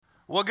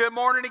Well, good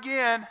morning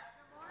again.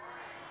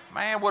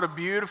 Man, what a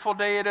beautiful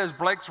day it is.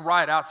 Blake's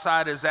right.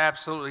 Outside is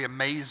absolutely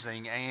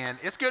amazing. And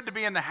it's good to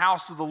be in the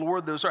house of the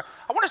Lord. I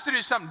want us to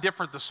do something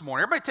different this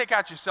morning. Everybody take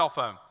out your cell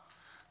phone.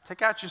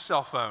 Take out your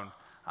cell phone.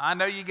 I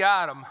know you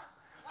got them.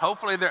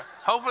 Hopefully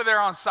they're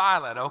on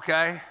silent,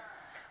 okay?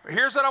 But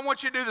here's what I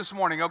want you to do this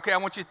morning, okay? I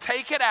want you to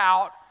take it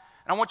out,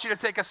 and I want you to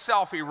take a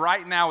selfie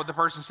right now with the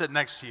person sitting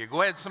next to you.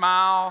 Go ahead,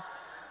 smile.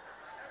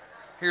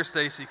 Here,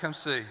 Stacy, come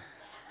see.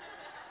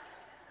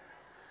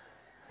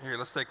 Here,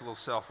 let's take a little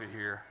selfie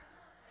here.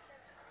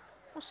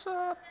 What's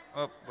up?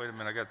 Oh, wait a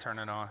minute, I got to turn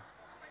it on.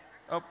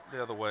 Oh,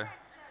 the other way.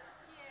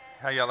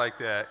 How y'all like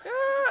that?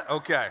 Yeah,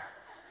 okay.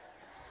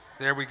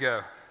 There we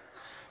go.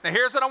 Now,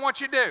 here's what I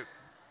want you to do.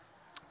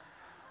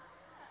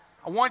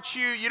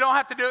 You don't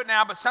have to do it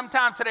now, but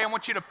sometime today, I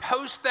want you to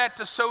post that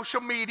to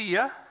social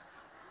media.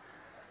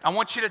 I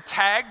want you to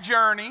tag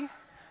Journey,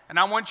 and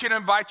I want you to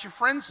invite your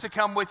friends to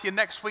come with you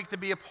next week to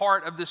be a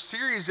part of this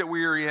series that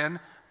we are in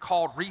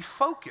called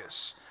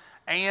Refocus.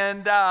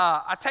 And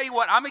I tell you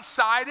what, I'm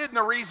excited, and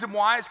the reason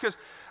why is because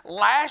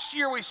last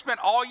year we spent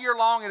all year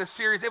long in a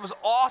series. It was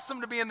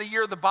awesome to be in the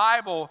year of the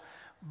Bible,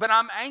 but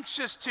I'm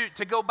anxious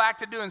to go back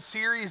to doing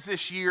series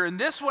this year. And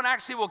this one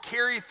actually will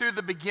carry through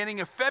the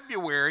beginning of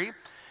February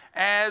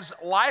as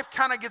life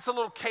kind of gets a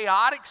little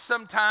chaotic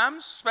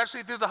sometimes,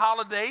 especially through the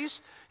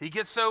holidays. You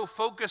get so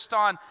focused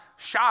on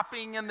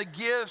shopping and the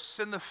gifts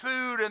and the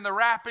food and the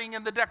wrapping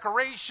and the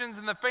decorations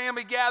and the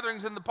family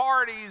gatherings and the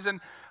parties and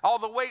all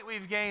the weight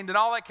we've gained and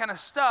all that kind of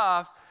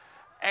stuff.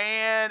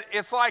 And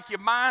it's like your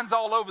mind's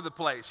all over the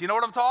place. You know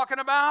what I'm talking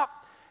about?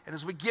 And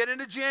as we get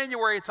into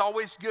January, it's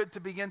always good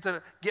to begin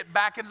to get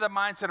back into the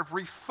mindset of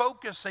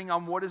refocusing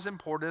on what is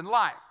important in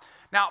life.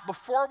 Now,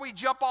 before we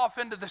jump off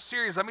into the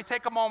series, let me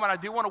take a moment. I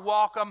do want to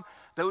welcome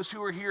those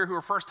who are here who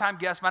are first-time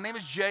guests. My name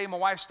is Jay. My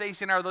wife,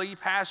 Stacy, and I are the lead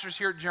pastors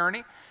here at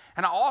Journey.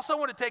 And I also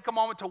want to take a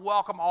moment to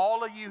welcome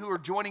all of you who are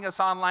joining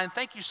us online.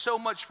 Thank you so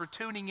much for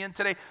tuning in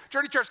today.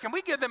 Journey Church, can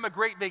we give them a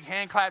great big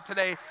hand clap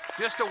today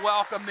just to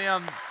welcome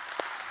them?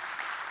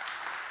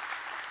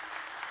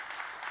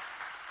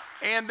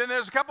 And then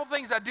there's a couple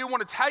things I do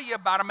want to tell you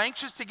about. I'm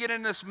anxious to get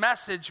in this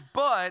message,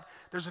 but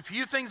there's a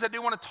few things I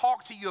do want to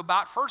talk to you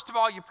about. First of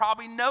all, you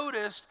probably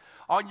noticed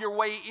on your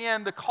way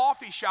in the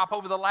coffee shop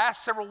over the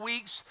last several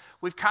weeks,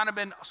 we've kind of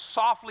been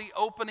softly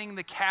opening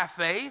the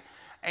cafe.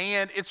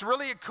 And it's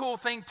really a cool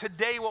thing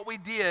today, what we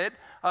did,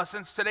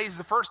 since today's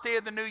the first day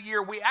of the new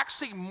year, we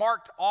actually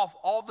marked off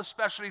all the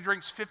specialty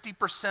drinks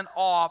 50%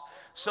 off.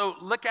 So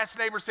look at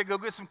your neighbor and say, go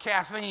get some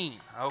caffeine,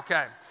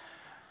 okay?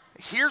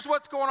 Here's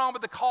what's going on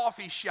with the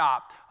coffee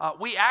shop.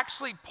 We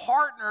actually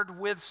partnered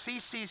with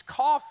CC's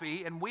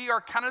Coffee, and we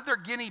are kind of their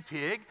guinea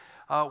pig.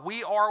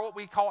 We are what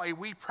we call a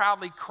We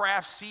Proudly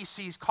Craft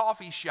CC's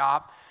Coffee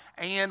Shop.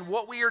 And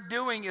what we are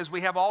doing is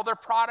we have all their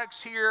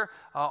products here.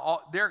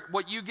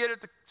 What you get at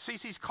the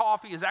CC's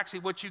Coffee is actually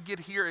what you get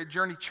here at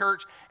Journey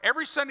Church.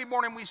 Every Sunday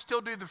morning, we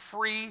still do the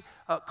free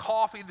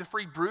coffee, the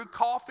free brewed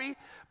coffee.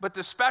 But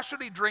the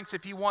specialty drinks,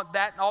 if you want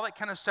that and all that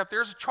kind of stuff,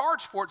 there's a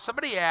charge for it.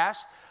 Somebody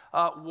asked,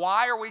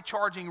 why are we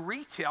charging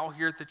retail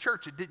here at the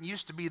church? It didn't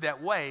used to be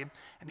that way.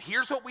 And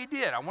here's what we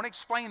did. I want to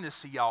explain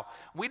this to y'all.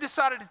 We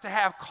decided to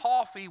have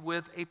coffee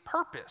with a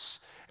purpose.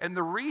 And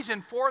the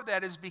reason for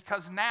that is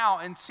because now,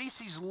 and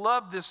CC's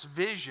love this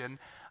vision,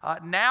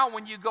 now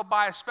when you go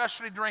buy a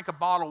specialty drink, a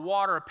bottle of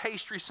water, a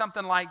pastry,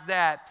 something like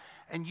that,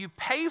 and you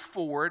pay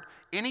for it,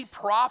 any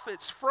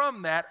profits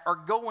from that are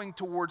going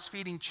towards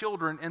feeding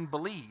children in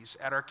Belize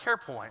at our care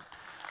point.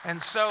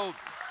 And so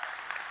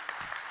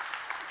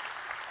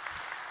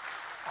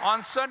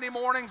on Sunday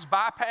mornings,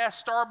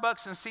 bypass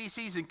Starbucks and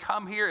CC's and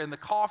come here, and the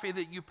coffee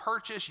that you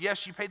purchase,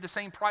 yes, you paid the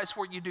same price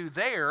for what you do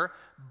there,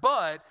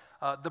 but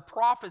the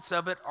profits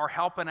of it are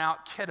helping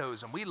out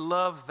kiddos, and we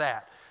love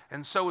that.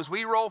 And so as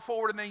we roll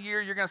forward in the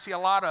year, you're going to see a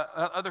lot of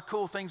other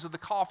cool things with the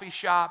coffee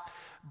shop,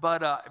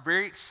 but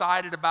very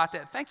excited about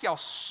that. Thank y'all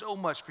so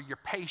much for your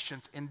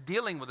patience in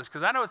dealing with this,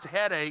 because I know it's a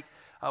headache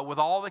with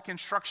all the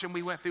construction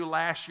we went through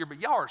last year,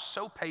 but y'all are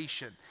so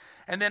patient.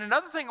 And then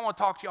another thing I want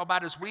to talk to y'all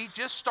about is we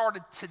just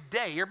started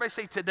today. Everybody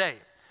say today.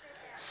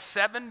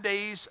 7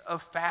 days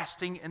of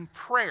fasting and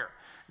prayer.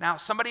 Now,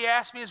 somebody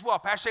asked me as well,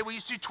 Pastor, we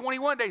used to do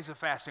 21 days of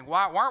fasting.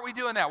 Why aren't we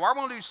doing that? Why are we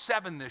going to do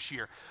 7 this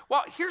year?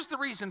 Well, here's the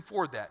reason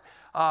for that.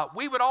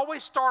 We would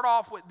always start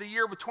off with the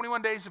year with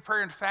 21 days of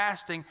prayer and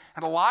fasting,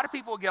 and a lot of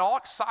people would get all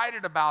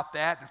excited about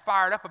that and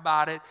fired up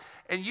about it.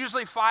 And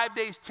usually 5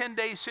 days, 10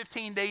 days,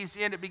 15 days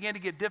in, it began to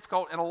get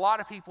difficult, and a lot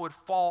of people would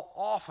fall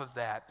off of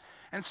that.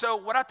 And so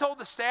what I told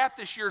the staff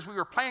this year as we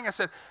were planning, I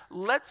said,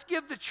 let's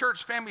give the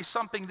church family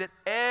something that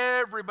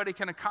everybody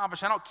can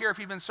accomplish. I don't care if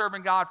you've been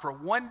serving God for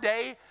 1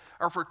 day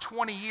or for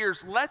 20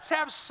 years. Let's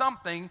have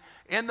something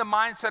in the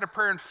mindset of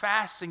prayer and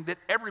fasting that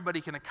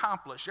everybody can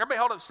accomplish. Everybody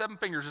hold up 7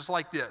 fingers just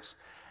like this.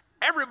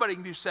 Everybody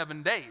can do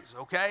 7 days,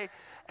 okay?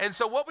 And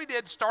so what we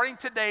did, starting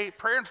today,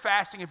 prayer and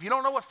fasting, if you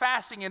don't know what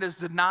fasting is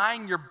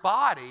denying your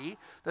body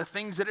the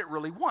things that it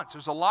really wants.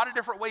 There's a lot of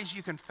different ways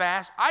you can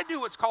fast. I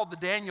do what's called the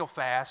Daniel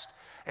fast,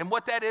 and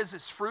what that is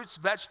fruits,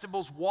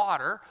 vegetables,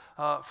 water,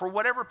 for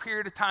whatever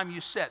period of time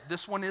you set.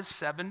 This one is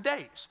 7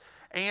 days.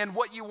 And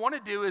what you want to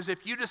do is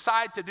if you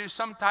decide to do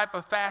some type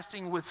of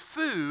fasting with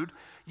food,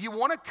 you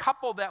want to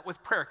couple that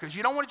with prayer, because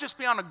you don't want to just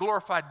be on a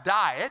glorified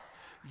diet.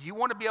 You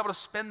want to be able to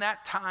spend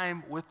that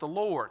time with the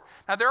Lord.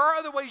 Now, there are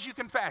other ways you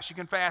can fast. You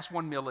can fast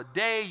 1 meal a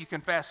day. You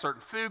can fast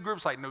certain food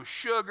groups like no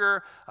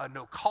sugar,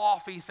 no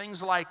coffee,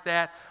 things like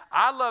that.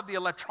 I love the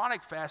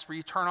electronic fast where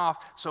you turn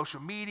off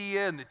social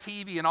media and the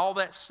TV and all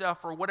that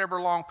stuff for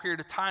whatever long period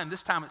of time.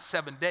 This time it's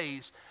 7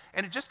 days.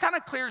 And it just kind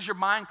of clears your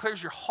mind,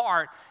 clears your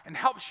heart, and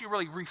helps you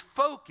really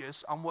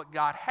refocus on what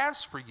God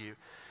has for you.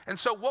 And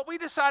so what we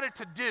decided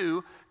to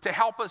do to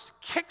help us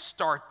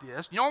kickstart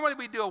this, normally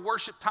we do a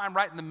worship time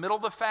right in the middle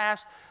of the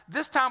fast.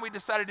 This time we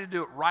decided to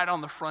do it right on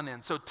the front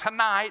end. So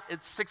tonight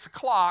at 6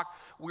 o'clock,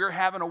 we're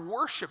having a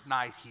worship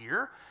night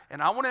here.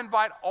 And I want to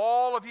invite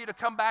all of you to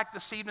come back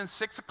this evening,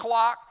 6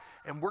 o'clock.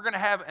 And we're going to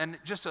have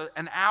just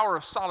an hour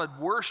of solid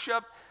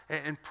worship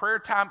and prayer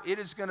time. It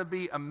is going to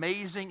be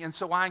amazing. And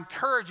so I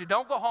encourage you,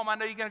 don't go home. I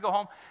know you're going to go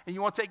home and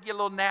you want to take you a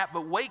little nap,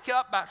 but wake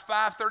up about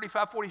 5:30,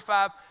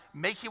 5:45,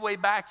 make your way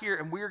back here,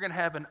 and we are going to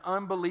have an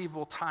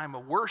unbelievable time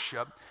of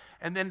worship.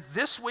 And then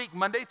this week,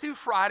 Monday through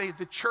Friday,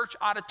 the church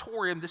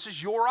auditorium, this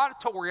is your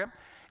auditorium.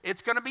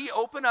 It's going to be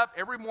open up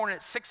every morning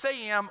at 6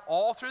 a.m.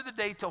 all through the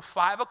day till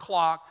 5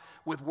 o'clock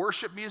with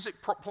worship music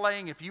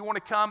playing. If you want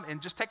to come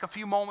and just take a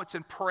few moments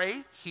and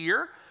pray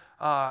here,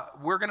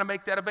 we're going to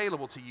make that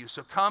available to you.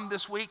 So come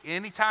this week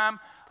anytime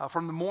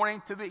from the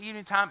morning to the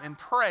evening time and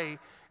pray,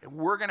 and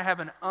we're going to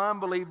have an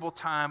unbelievable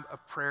time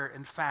of prayer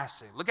and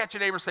fasting. Look at your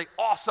neighbor and say,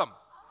 awesome.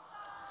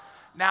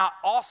 Now,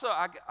 also,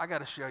 I got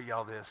to show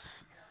y'all this.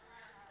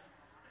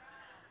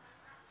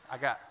 I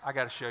got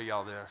to show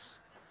y'all this.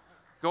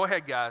 Go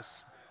ahead,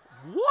 guys.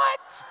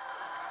 What?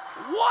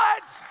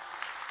 What?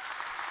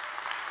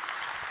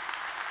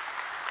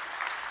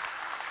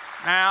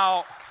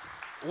 Now,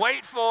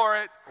 wait for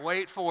it.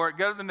 Wait for it.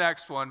 Go to the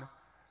next one.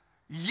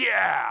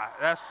 Yeah,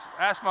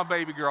 that's my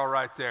baby girl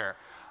right there.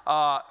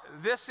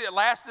 This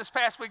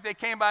past week they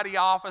came by the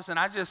office, and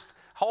I just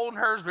holding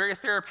her is very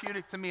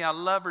therapeutic to me. I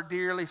love her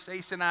dearly.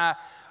 Stacey and I,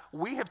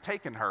 we have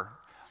taken her,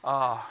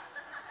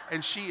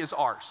 and she is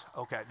ours.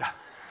 Okay.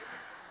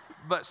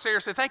 But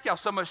seriously, thank y'all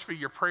so much for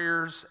your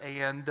prayers,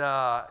 and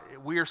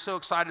we are so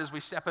excited as we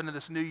step into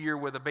this new year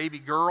with a baby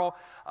girl.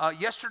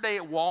 Yesterday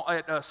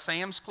at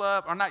Sam's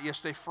Club, or not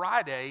yesterday,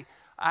 Friday,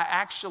 I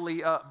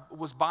actually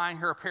was buying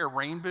her a pair of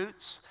rain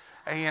boots,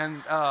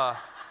 and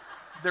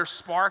they're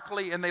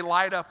sparkly, and they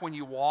light up when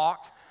you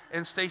walk.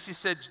 And Stacy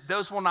said,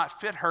 those will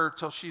not fit her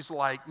till she's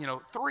like,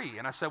 3.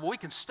 And I said, well, we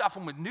can stuff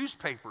them with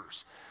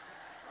newspapers.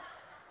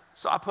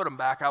 So I put them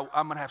back.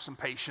 I'm going to have some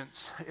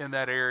patience in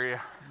that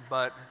area,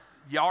 but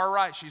y'all are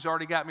right. She's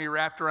already got me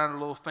wrapped around her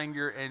little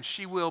finger, and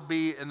she will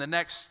be in the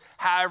next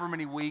however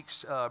many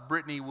weeks.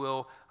 Brittany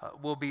will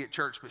be at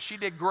church, but she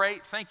did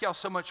great. Thank y'all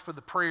so much for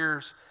the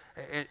prayers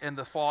and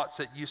the thoughts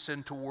that you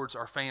send towards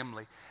our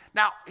family.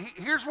 Now,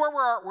 here's where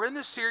we're in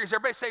this series.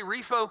 Everybody say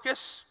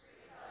Refocus.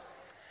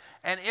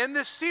 And in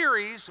this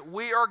series,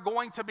 we are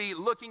going to be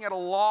looking at a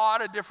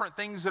lot of different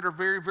things that are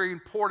very, very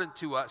important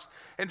to us.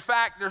 In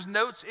fact, there's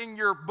notes in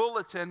your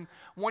bulletin.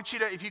 I want you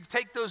to, if you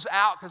take those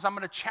out, because I'm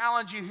going to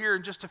challenge you here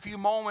in just a few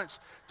moments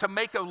to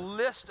make a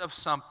list of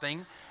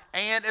something.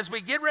 And as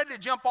we get ready to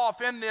jump off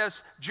in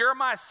this,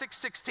 Jeremiah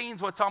 6:16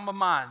 is what's on my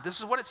mind. This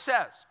is what it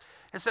says.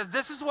 It says,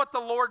 this is what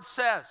the Lord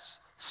says.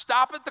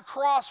 Stop at the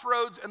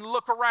crossroads and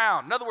look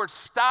around. In other words,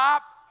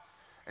 stop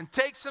and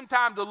take some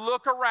time to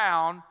look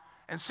around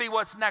and see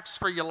what's next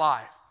for your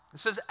life.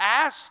 It says,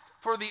 ask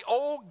for the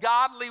old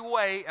godly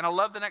way, and I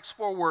love the next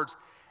 4 words,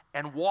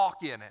 and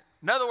walk in it.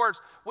 In other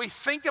words, we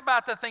think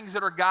about the things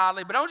that are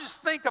godly, but don't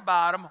just think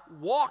about them.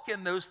 Walk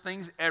in those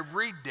things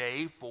every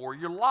day for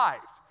your life.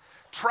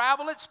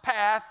 Travel its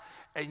path,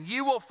 and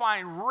you will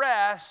find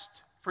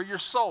rest for your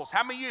souls.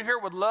 How many of you here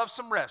would love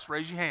some rest?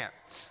 Raise your hand.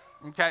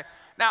 Okay.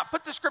 Now,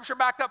 put the scripture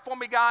back up for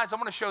me, guys. I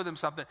want to show them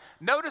something.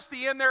 Notice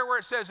the end there where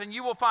it says, and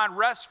you will find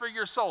rest for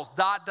your souls, ...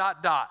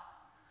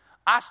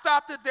 I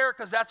stopped it there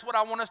because that's what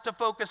I want us to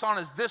focus on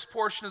is this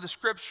portion of the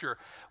scripture.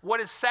 What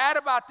is sad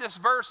about this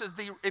verse is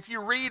if you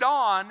read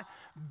on,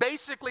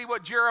 basically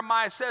what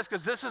Jeremiah says,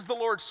 because this is the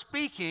Lord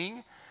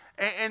speaking,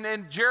 and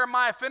then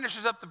Jeremiah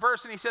finishes up the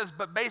verse and he says,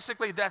 but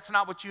basically that's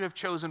not what you have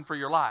chosen for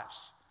your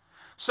lives.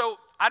 So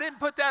I didn't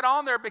put that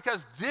on there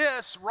because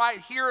this right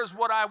here is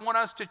what I want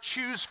us to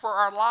choose for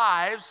our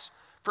lives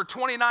for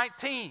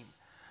 2019.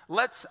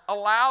 Let's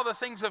allow the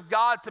things of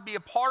God to be a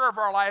part of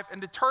our life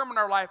and determine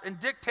our life and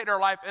dictate our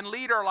life and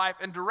lead our life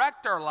and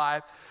direct our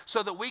life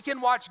so that we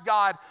can watch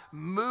God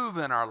move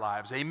in our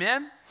lives.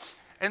 Amen?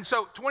 And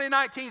so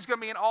 2019 is going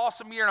to be an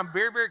awesome year, and I'm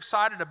very, very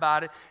excited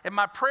about it. And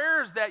my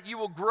prayer is that you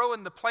will grow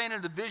in the plan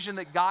and the vision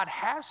that God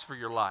has for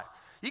your life.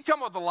 You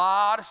come up with a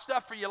lot of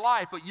stuff for your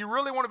life, but you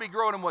really want to be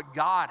growing in what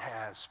God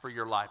has for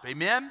your life.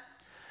 Amen?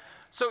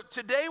 So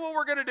today what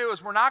we're going to do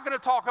is we're not going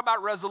to talk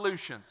about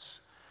resolutions,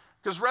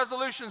 because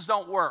resolutions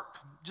don't work.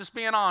 Just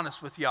being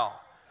honest with y'all.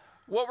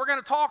 What we're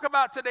going to talk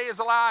about today is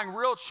allowing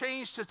real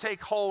change to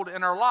take hold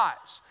in our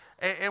lives.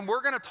 And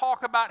we're going to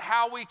talk about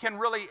how we can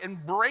really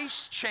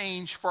embrace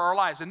change for our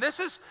lives. And this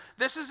is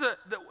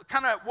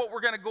kind of what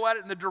we're going to go at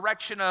it in the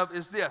direction of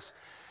is this.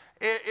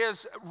 It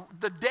is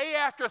the day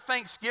after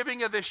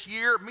Thanksgiving of this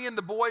year, me and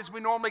the boys, we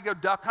normally go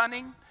duck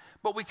hunting.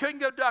 But we couldn't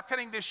go duck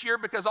hunting this year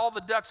because all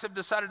the ducks have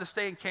decided to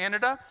stay in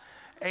Canada.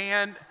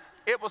 And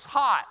it was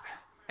hot.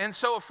 And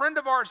so a friend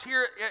of ours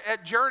here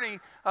at Journey,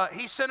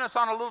 he sent us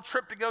on a little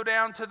trip to go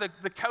down to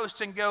the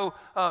coast and go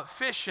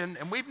fishing.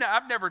 And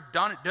I've never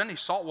done any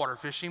saltwater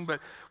fishing, but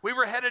we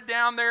were headed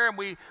down there and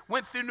we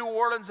went through New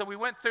Orleans and we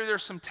went through,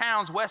 there's some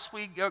towns,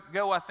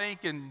 Westwego, I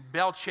think, and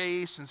Belle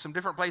Chase and some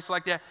different places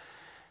like that.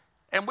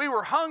 And we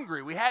were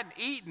hungry. We hadn't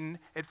eaten.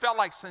 It felt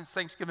like since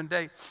Thanksgiving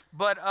Day,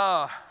 but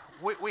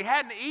we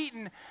hadn't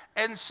eaten.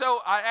 And so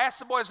I asked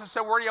the boys, I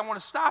said, where do y'all want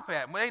to stop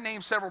at? And they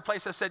named several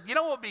places. I said, you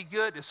know what would be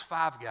good is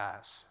Five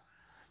Guys.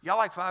 Y'all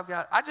like Five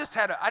Guys? I just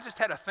had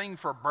a thing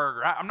for a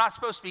burger. I'm not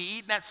supposed to be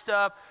eating that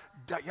stuff.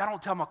 Y'all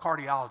don't tell my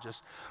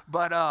cardiologist.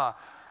 But I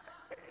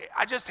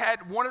just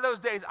had one of those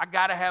days, I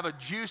got to have a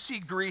juicy,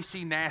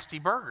 greasy, nasty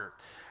burger.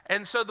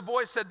 And so the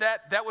boys said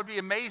that would be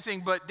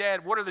amazing, but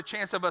Dad, what are the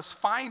chances of us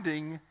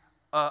finding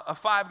a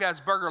Five Guys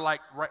burger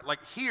like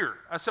here?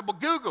 I said, well,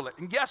 Google it.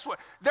 And guess what?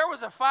 There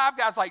was a Five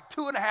Guys like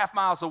 2.5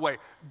 miles away.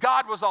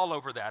 God was all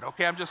over that,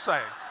 okay? I'm just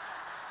saying.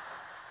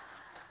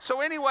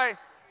 So anyway,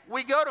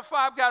 we go to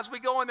Five Guys, we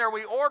go in there,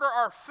 we order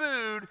our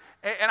food,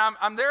 and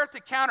I'm there at the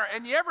counter.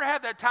 And you ever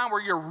have that time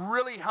where you're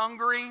really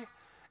hungry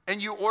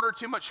and you order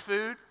too much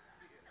food?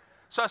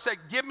 So I said,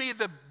 give me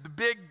the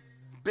big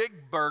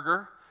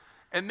burger.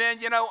 And then,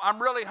 I'm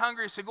really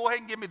hungry, so go ahead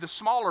and give me the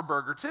smaller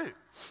burger too.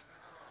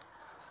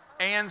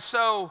 And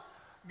so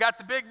got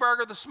the big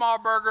burger, the small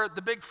burger,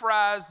 the big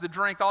fries, the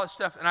drink, all that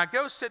stuff. And I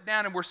go sit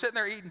down, and we're sitting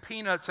there eating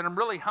peanuts, and I'm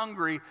really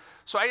hungry.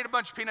 So I ate a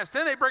bunch of peanuts.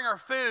 Then they bring our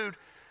food,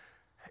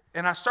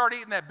 and I start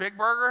eating that big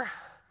burger.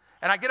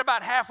 And I get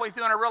about halfway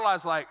through, and I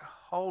realize, like,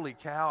 holy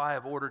cow, I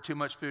have ordered too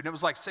much food. And it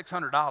was like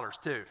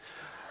 $600 too.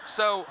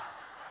 So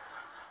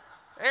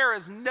there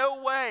is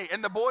no way.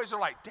 And the boys are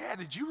like, Dad,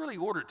 did you really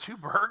order 2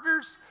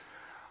 burgers?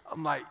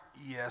 I'm like,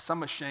 yes,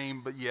 I'm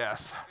ashamed, but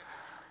yes.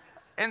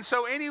 And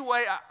so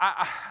anyway,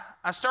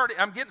 I'm starting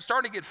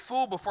to get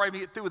full before I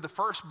even get through with the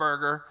first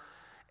burger.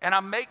 And I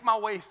make my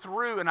way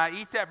through, and I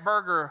eat that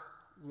burger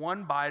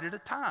one bite at a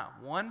time.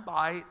 One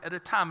bite at a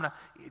time.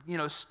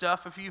 And I,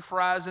 stuff a few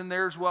fries in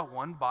there as well.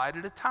 One bite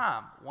at a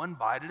time. One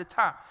bite at a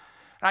time.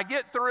 And I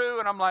get through,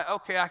 and I'm like,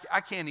 okay,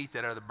 I can't eat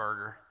that other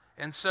burger.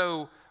 And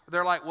so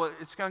they're like, well,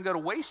 it's going to go to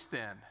waste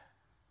then.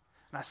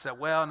 And I said,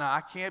 well, no,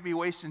 I can't be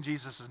wasting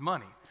Jesus'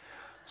 money.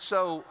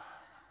 So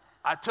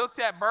I took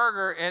that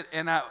burger,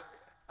 and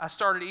I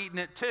started eating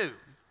it too.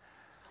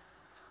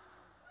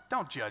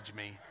 Don't judge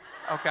me,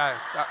 okay?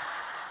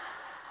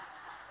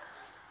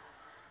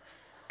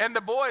 And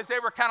the boys, they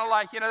were kind of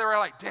like, they were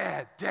like,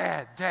 Dad.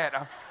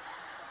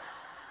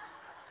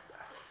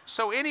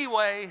 So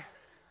anyway,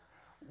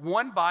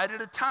 one bite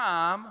at a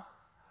time,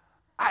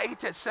 I ate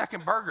that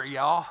second burger,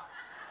 y'all.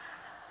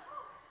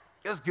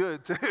 It was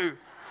good too.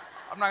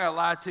 I'm not gonna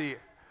lie to you.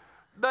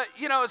 But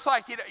it's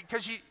like,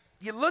 because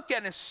you look at it,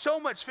 and it's so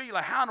much food, you're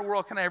like, how in the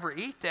world can I ever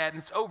eat that?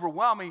 And it's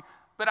overwhelming.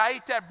 But I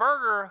ate that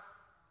burger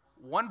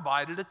one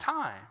bite at a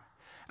time.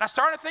 And I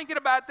started thinking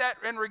about that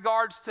in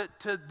regards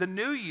to the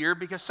new year,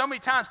 because so many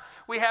times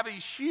we have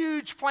these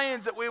huge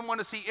plans that we want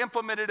to see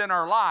implemented in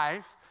our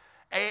life.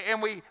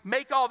 And we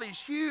make all these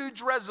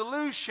huge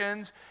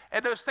resolutions,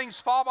 and those things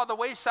fall by the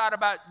wayside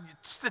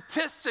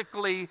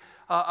statistically,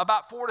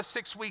 about 4 to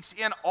 6 weeks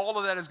in, all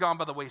of that has gone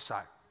by the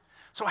wayside.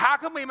 So how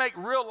can we make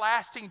real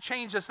lasting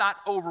change that's not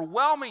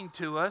overwhelming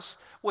to us?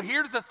 Well,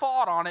 here's the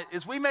thought on it,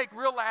 is we make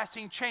real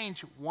lasting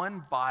change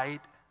one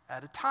bite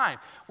at a time.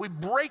 We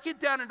break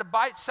it down into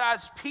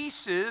bite-sized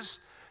pieces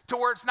to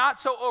where it's not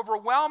so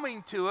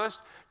overwhelming to us,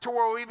 to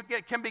where we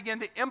can begin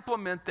to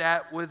implement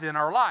that within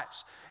our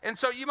lives. And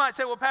so you might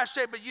say, well,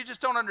 Pastor Jay, but you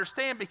just don't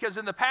understand, because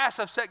in the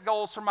past I've set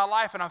goals for my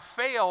life and I've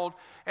failed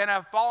and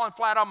I've fallen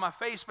flat on my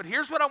face. But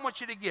here's what I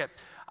want you to get.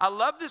 I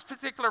love this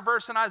particular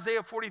verse in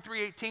Isaiah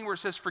 43:18 where it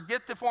says,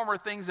 forget the former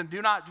things and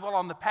do not dwell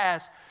on the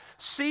past.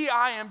 See,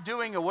 I am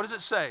doing what does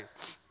it say?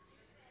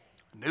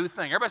 New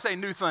thing. Everybody say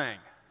new thing.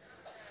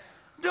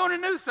 I'm doing a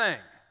new thing.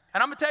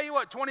 And I'm going to tell you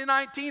what,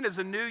 2019 is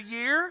a new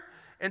year,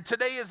 and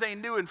today is a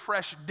new and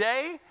fresh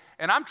day.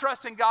 And I'm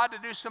trusting God to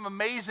do some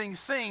amazing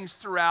things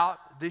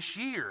throughout this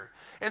year.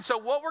 And so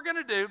what we're going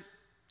to do,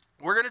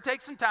 we're going to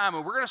take some time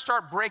and we're going to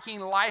start breaking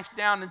life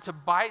down into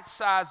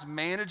bite-sized,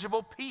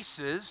 manageable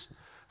pieces,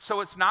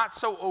 so it's not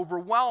so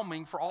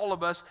overwhelming for all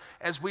of us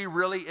as we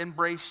really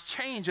embrace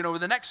change. And over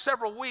the next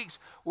several weeks,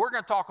 we're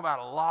going to talk about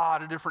a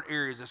lot of different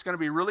areas. It's going to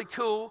be really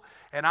cool.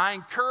 And I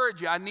encourage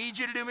you, I need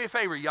you to do me a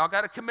favor. Y'all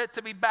got to commit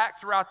to be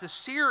back throughout the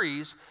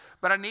series.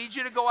 But I need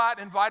you to go out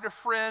and invite a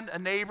friend, a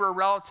neighbor, a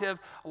relative.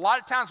 A lot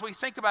of times we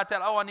think about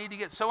that, oh, I need to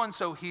get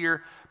so-and-so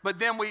here. But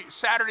then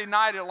Saturday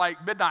night at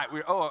like midnight,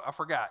 I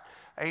forgot.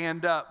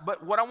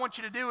 But what I want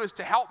you to do is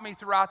to help me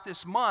throughout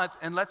this month,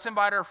 and let's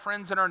invite our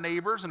friends and our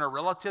neighbors and our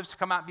relatives to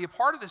come out and be a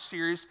part of this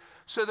series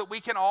so that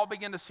we can all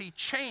begin to see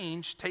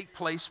change take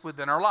place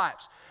within our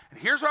lives. And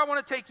here's where I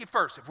want to take you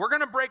first. If we're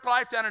going to break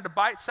life down into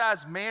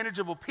bite-sized,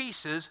 manageable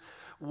pieces,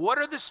 what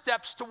are the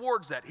steps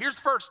towards that? Here's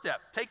the first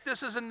step. Take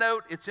this as a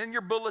note. It's in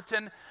your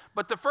bulletin.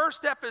 But the first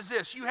step is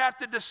this. You have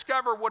to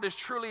discover what is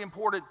truly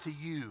important to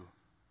you.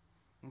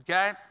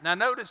 Okay? Now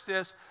notice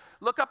this.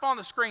 Look up on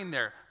the screen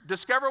there.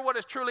 Discover what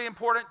is truly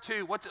important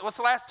to, what's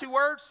the last two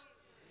words?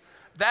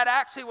 That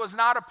actually was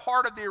not a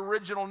part of the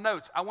original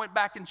notes. I went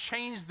back and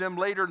changed them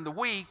later in the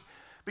week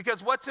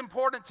because what's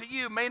important to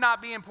you may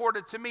not be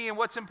important to me, and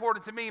what's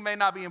important to me may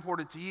not be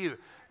important to you.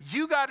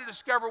 You got to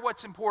discover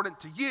what's important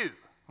to you,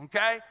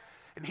 okay?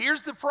 And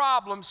here's the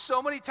problem.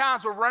 So many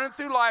times we're running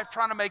through life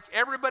trying to make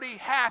everybody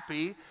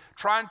happy,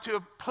 trying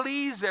to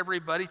please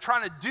everybody,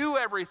 trying to do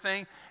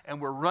everything,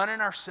 and we're running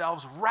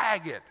ourselves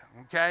ragged,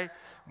 okay?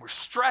 We're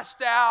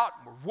stressed out,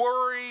 we're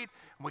worried,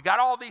 and we got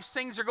all these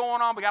things that are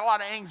going on. We got a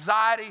lot of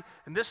anxiety,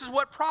 and this is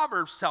what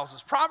Proverbs tells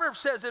us. Proverbs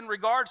says in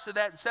regards to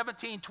that in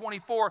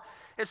 17:24,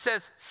 it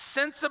says,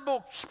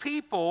 sensible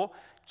people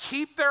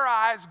keep their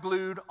eyes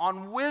glued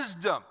on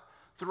wisdom.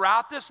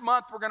 Throughout this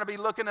month, we're going to be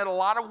looking at a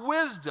lot of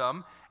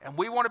wisdom, and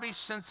we want to be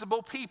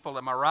sensible people.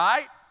 Am I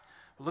right?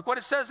 Look what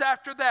it says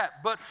after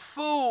that. But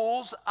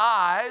fools'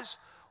 eyes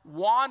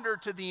wander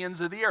to the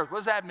ends of the earth. What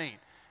does that mean?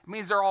 It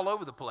means they're all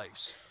over the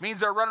place. It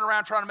means they're running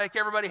around trying to make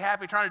everybody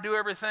happy, trying to do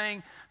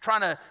everything,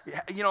 trying to,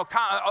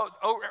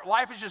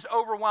 life is just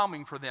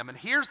overwhelming for them. And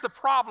here's the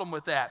problem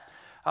with that.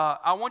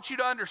 I want you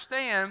to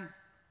understand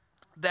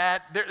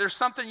that there's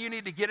something you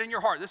need to get in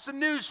your heart. This is a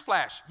news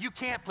flash. You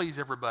can't please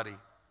everybody.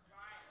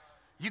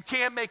 You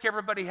can't make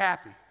everybody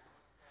happy.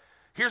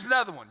 Here's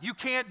another one. You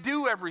can't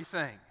do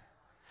everything.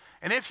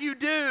 And if you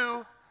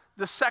do,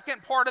 the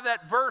second part of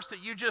that verse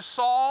that you just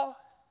saw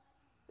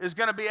is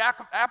going to be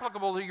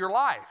applicable to your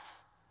life.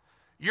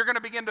 You're going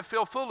to begin to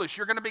feel foolish.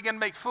 You're going to begin to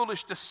make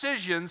foolish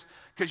decisions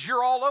because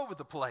you're all over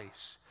the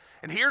place.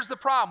 And here's the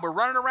problem. We're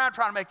running around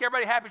trying to make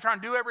everybody happy,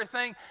 trying to do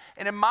everything.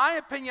 And in my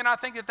opinion, I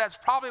think that that's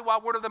probably why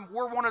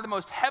we're one of the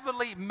most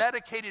heavily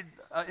medicated,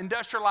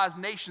 industrialized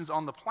nations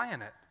on the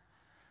planet.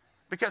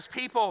 Because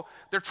people,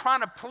 they're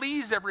trying to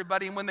please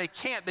everybody, and when they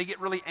can't, they get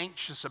really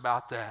anxious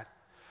about that.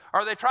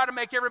 Or they try to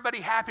make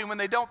everybody happy, and when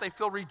they don't, they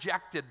feel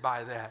rejected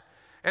by that.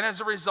 And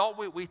as a result,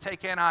 we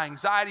take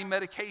anti-anxiety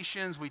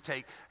medications, we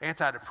take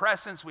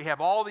antidepressants, we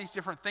have all these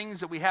different things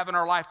that we have in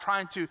our life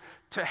trying to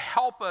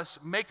help us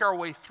make our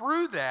way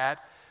through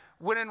that,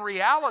 when in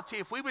reality,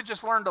 if we would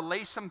just learn to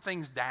lay some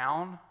things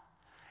down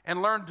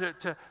and learn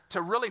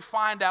to really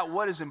find out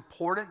what is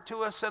important to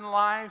us in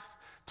life,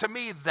 to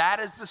me, that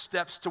is the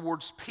steps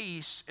towards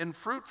peace and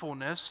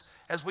fruitfulness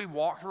as we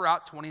walk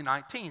throughout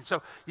 2019.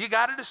 So you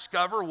got to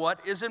discover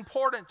what is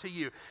important to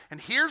you.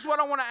 And here's what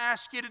I want to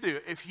ask you to do.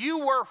 If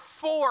you were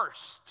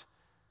forced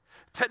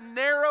to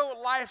narrow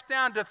life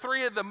down to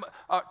three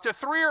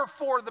or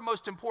four of the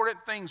most important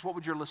things, what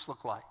would your list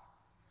look like?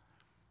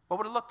 What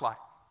would it look like?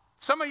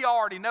 Some of y'all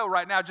already know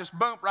right now, just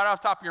boom, right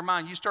off the top of your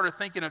mind, you started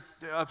thinking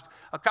of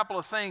a couple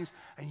of things,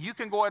 and you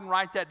can go ahead and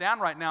write that down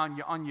right now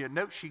on your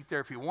note sheet there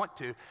if you want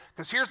to,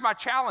 because here's my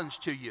challenge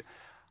to you.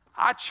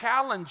 I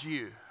challenge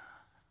you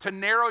to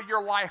narrow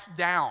your life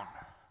down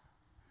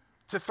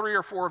to three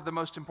or four of the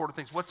most important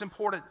things. What's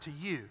important to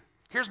you?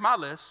 Here's my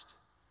list.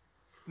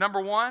 Number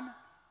one,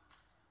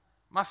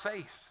 my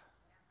faith.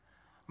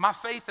 My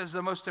faith is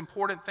the most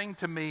important thing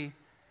to me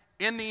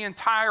in the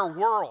entire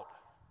world.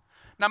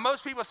 Now,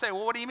 most people say,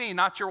 well, what do you mean,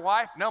 not your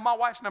wife? No, my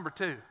wife's number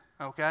two,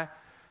 okay?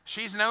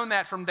 She's known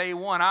that from day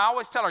one. I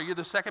always tell her, you're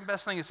the second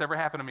best thing that's ever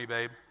happened to me,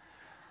 babe.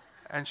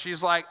 And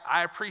she's like,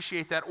 I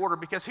appreciate that order,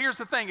 because here's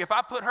the thing. If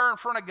I put her in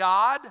front of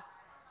God,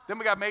 then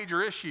we got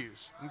major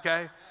issues,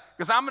 okay?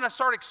 Because I'm going to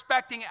start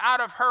expecting out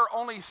of her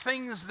only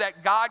things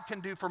that God can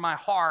do for my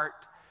heart.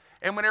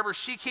 And whenever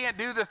she can't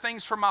do the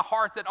things for my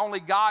heart that only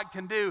God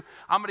can do,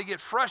 I'm going to get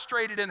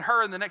frustrated in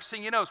her, and the next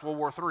thing you know, it's World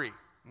War III,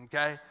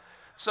 okay?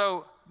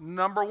 So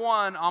number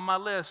one on my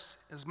list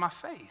is my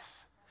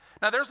faith.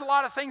 Now, there's a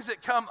lot of things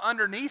that come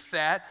underneath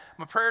that.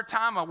 My prayer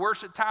time, my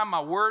worship time,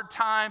 my word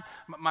time,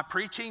 my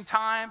preaching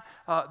time,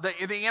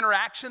 the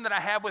interaction that I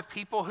have with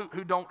people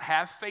who don't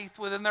have faith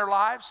within their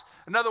lives.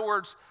 In other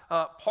words,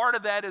 part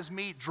of that is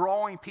me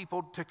drawing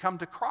people to come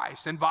to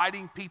Christ,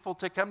 inviting people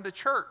to come to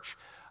church.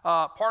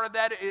 Part of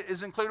that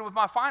is included with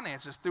my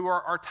finances through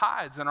our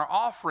tithes and our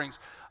offerings.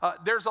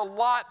 There's a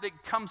lot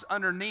that comes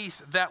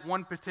underneath that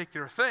one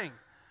particular thing.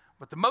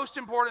 But the most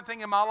important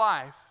thing in my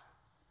life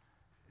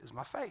is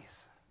my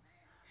faith.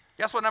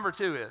 Guess what number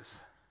two is?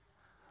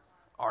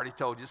 Already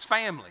told you, it's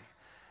family.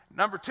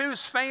 Number two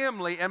is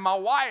family, and my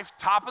wife,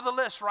 top of the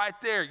list right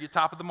there. You're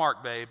top of the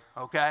mark, babe,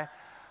 okay?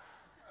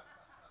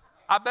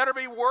 I better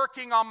be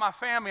working on my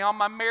family, on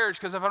my marriage,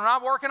 because if I'm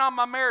not working on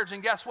my marriage,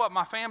 then guess what?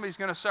 My family's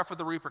going to suffer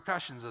the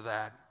repercussions of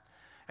that.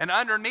 And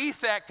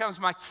underneath that comes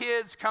my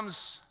kids,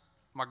 comes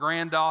my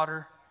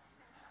granddaughter.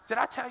 Did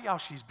I tell y'all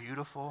she's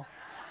beautiful?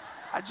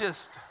 I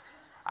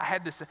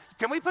had to say,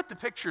 can we put the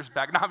pictures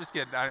back? No, I'm just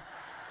kidding.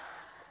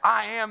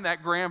 I am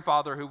that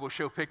grandfather who will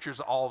show pictures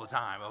all the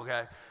time,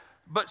 okay?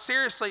 But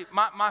seriously,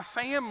 my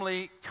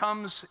family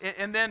comes,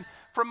 and then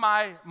from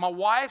my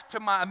wife to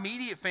my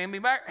immediate family,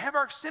 I have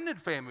our extended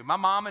family, my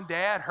mom and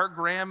dad, her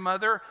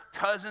grandmother,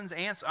 cousins,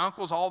 aunts,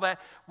 uncles, all that.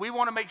 We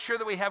want to make sure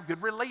that we have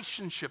good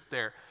relationship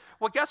there.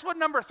 Well, guess what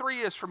number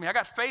 3 is for me? I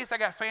got faith, I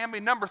got family.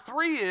 Number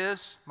 3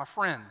 is my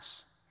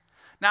friends.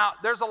 Now,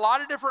 there's a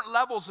lot of different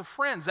levels of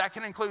friends. That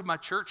can include my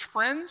church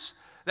friends.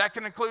 That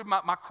can include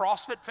my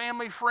CrossFit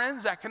family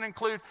friends. That can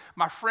include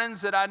my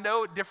friends that I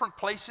know at different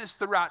places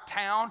throughout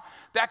town.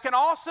 That can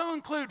also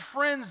include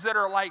friends that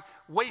are like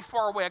way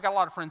far away. I got a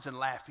lot of friends in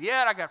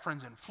Lafayette. I got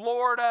friends in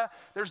Florida.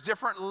 There's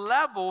different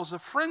levels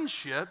of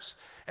friendships.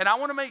 And I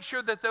want to make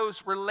sure that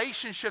those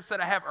relationships that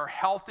I have are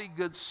healthy,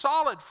 good,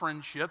 solid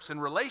friendships and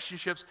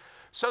relationships.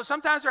 So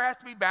sometimes there has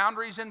to be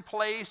boundaries in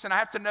place, and I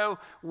have to know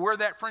where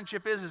that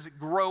friendship is. Is it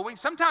growing?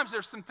 Sometimes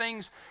there's some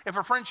things, if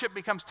a friendship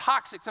becomes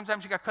toxic,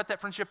 sometimes you got to cut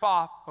that friendship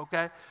off,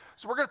 okay?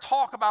 So we're going to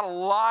talk about a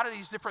lot of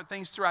these different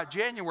things throughout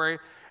January.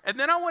 And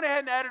then I went ahead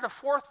and added a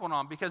 4th one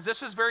on, because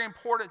this is very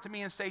important to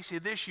me and Stacy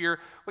this year.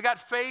 We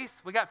got faith,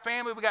 we got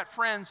family, we got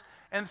friends.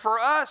 And for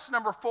us,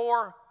 number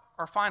 4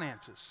 are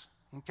finances,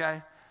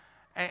 okay?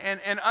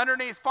 And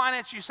underneath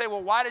finance, you say,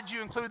 well, why did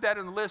you include that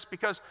in the list?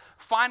 Because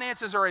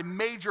finances are a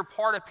major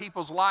part of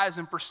people's lives.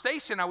 And for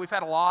Stacy and I, we've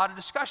had a lot of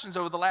discussions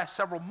over the last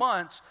several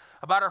months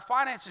about our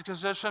finances,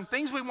 because there's some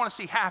things we want to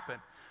see happen.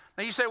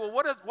 Now you say, well,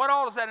 what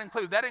all does that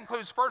include? That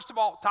includes, first of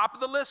all, top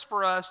of the list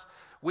for us,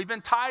 we've been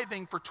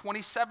tithing for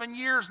 27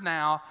 years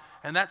now,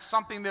 and that's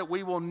something that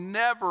we will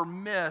never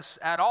miss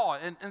at all.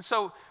 And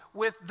so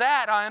with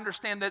that, I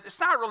understand that it's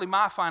not really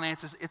my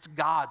finances, it's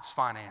God's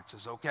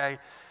finances, okay?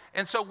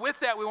 And so with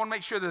that, we want to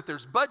make sure that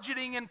there's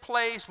budgeting in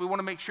place. We want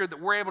to make sure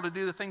that we're able to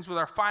do the things with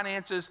our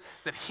finances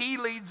that He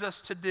leads us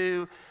to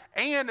do.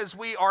 And as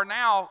we are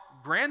now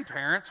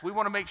grandparents, we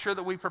want to make sure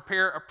that we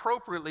prepare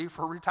appropriately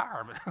for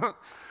retirement.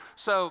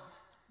 So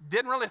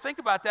didn't really think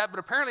about that, but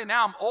apparently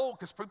now I'm old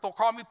because people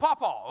call me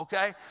Papa,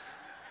 okay?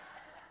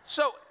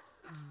 So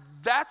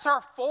that's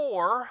our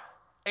 4.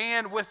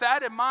 And with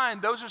that in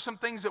mind, those are some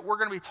things that we're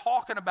going to be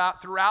talking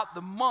about throughout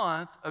the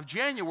month of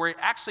January,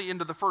 actually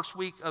into the first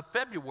week of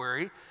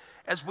February,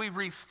 as we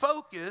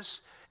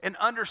refocus and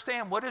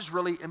understand what is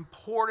really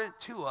important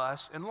to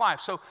us in life.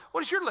 So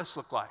what does your list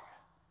look like?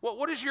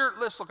 What does your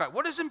list look like?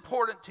 What is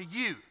important to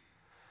you?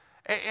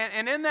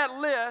 And in that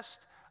list,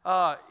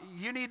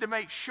 you need to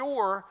make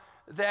sure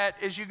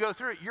that as you go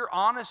through it, you're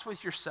honest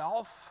with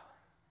yourself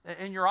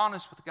and you're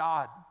honest with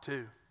God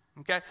too.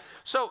 Okay,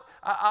 so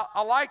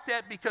I like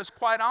that, because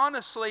quite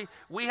honestly,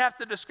 we have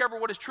to discover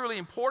what is truly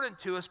important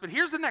to us. But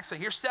here's the next thing.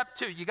 Here's step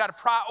 2. You got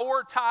to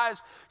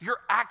prioritize your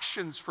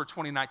actions for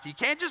 2019. You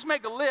can't just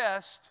make a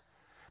list,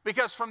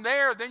 because from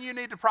there, then you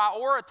need to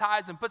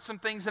prioritize and put some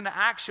things into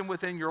action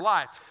within your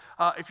life.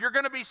 If you're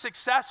going to be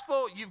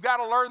successful, you've got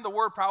to learn the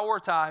word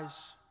prioritize.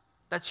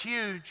 That's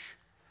huge.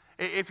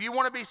 If you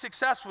want to be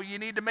successful, you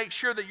need to make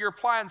sure that you're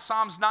applying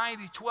Psalms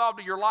 90:12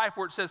 to your life,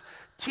 where it says,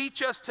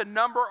 teach us to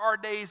number our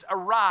days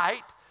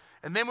aright,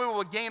 and then we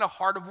will gain a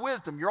heart of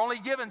wisdom. You're only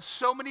given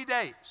so many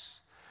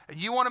days, and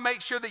you want to make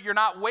sure that you're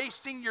not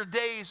wasting your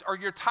days or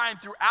your time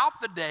throughout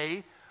the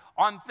day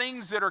on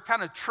things that are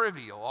kind of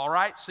trivial, all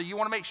right? So you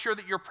want to make sure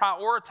that you're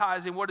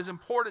prioritizing what is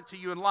important to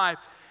you in life.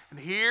 And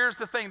here's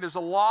the thing. There's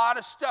a lot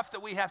of stuff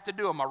that we have to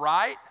do. Am I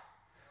right?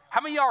 How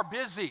many of y'all are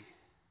busy?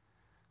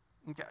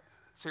 Okay.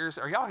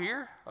 Seriously, are y'all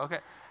here? Okay.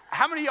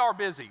 How many of y'all are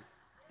busy?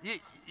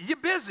 You're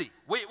busy.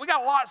 We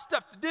got a lot of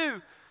stuff to do.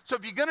 So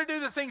if you're going to do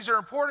the things that are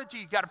important to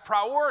you, you've got to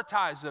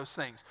prioritize those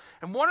things.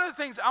 And one of the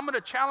things I'm going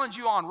to challenge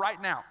you on right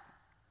now,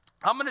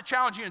 I'm going to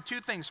challenge you in 2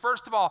 things.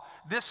 First of all,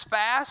 this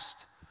fast,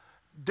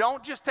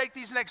 don't just take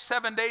these next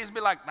 7 days and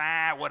be like,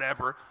 nah,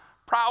 whatever.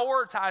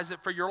 Prioritize it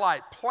for your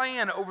life.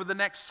 Plan over the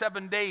next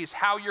 7 days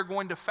how you're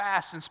going to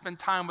fast and spend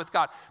time with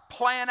God.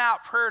 Plan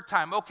out prayer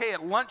time. Okay,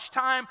 at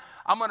lunchtime,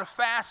 I'm going to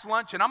fast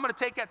lunch, and I'm going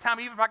to take that time,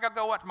 even if I got to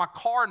go out to my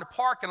car in the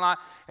parking lot,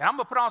 and I'm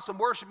going to put on some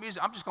worship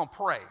music. I'm just going to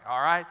pray, all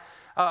right?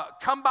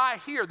 Come by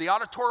here. The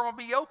auditorium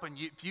will be open.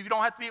 If you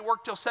don't have to be at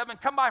work till 7,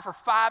 come by for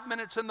 5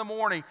 minutes in the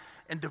morning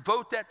and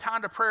devote that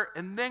time to prayer,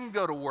 and then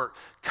go to work.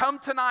 Come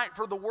tonight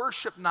for the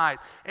worship night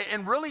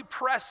and really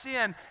press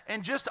in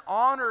and just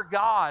honor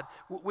God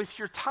with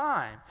your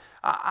time.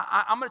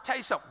 I'm going to tell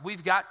you something.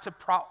 We've got to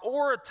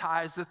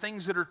prioritize the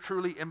things that are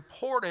truly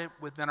important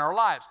within our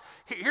lives.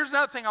 Here's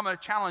another thing I'm going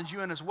to challenge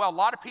you in as well. A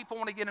lot of people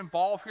want to get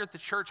involved here at the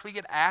church. We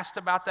get asked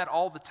about that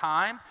all the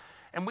time.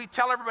 And we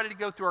tell everybody to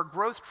go through our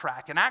growth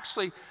track. And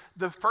actually,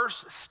 the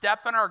first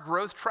step in our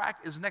growth track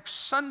is next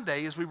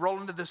Sunday as we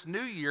roll into this new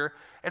year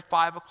at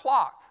 5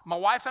 o'clock. My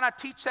wife and I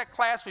teach that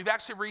class. We've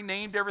actually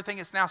renamed everything.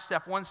 It's now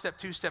step 1, step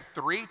 2, step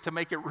 3 to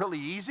make it really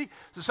easy.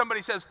 So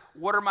somebody says,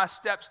 what are my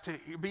steps to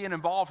being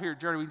involved here at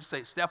Journey? We just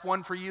say, step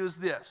 1 for you is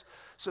this.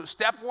 So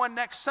step 1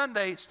 next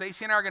Sunday,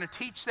 Stacy and I are going to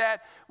teach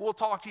that. We'll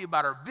talk to you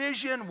about our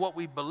vision, what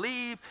we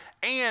believe,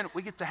 and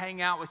we get to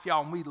hang out with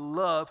y'all, and we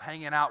love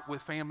hanging out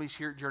with families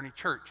here at Journey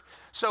Church.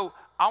 So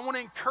I want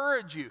to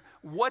encourage you.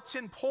 What's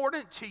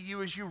important to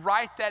you is you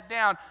write that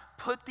down.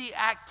 Put the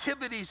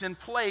activities in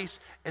place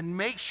and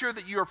make sure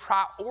that you're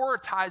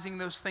prioritizing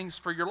those things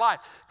for your life.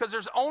 Because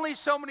there's only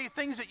so many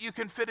things that you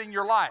can fit in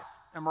your life.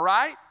 Am I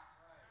right?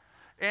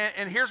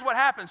 And here's what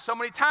happens. So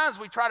many times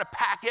we try to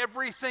pack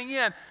everything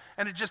in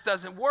and it just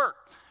doesn't work.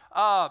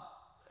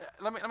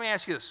 Let me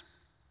ask you this.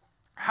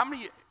 How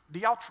many, do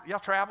y'all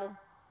travel?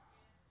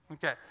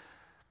 Okay.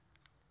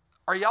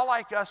 Are y'all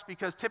like us?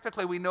 Because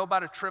typically we know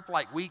about a trip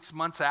like weeks,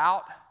 months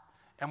out,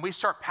 and we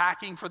start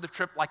packing for the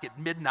trip like at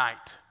midnight.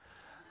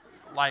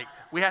 Like,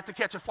 we have to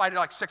catch a flight at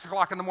like 6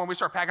 o'clock in the morning. We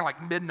start packing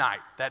like midnight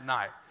that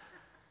night.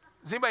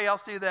 Does anybody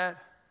else do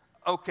that?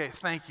 Okay,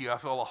 thank you. I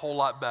feel a whole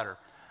lot better.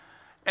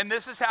 And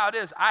this is how it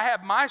is. I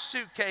have my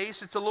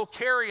suitcase. It's a little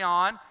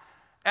carry-on.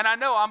 And I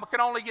know I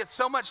can only get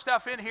so much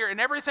stuff in here. And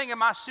everything in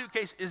my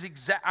suitcase is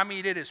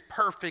it is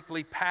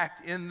perfectly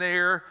packed in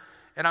there.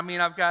 And I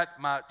mean, I've got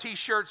my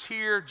T-shirts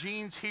here,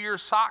 jeans here,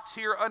 socks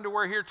here,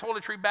 underwear here,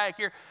 toiletry bag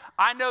here.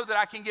 I know that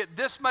I can get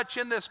this much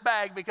in this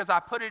bag because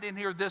I put it in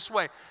here this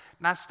way.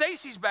 Now,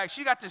 Stacy's bag,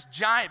 she got this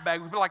giant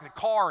bag we put like the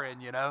car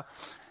in, you know.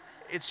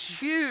 It's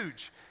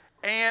huge.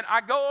 And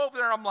I go over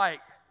there and I'm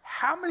like,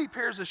 how many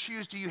pairs of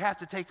shoes do you have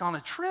to take on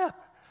a trip?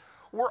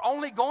 We're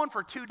only going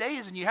for 2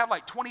 days and you have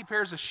like 20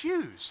 pairs of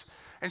shoes.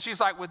 And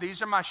she's like, well,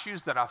 these are my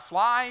shoes that I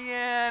fly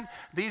in.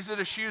 These are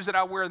the shoes that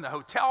I wear in the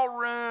hotel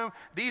room.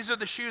 These are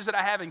the shoes that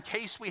I have in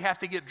case we have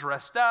to get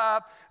dressed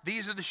up.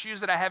 These are the shoes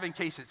that I have in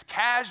case it's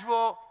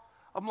casual.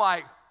 I'm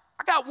like,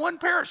 I got 1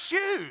 pair of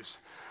shoes.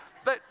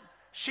 But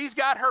she's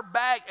got her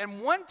bag.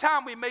 And one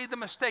time we made the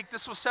mistake.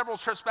 This was several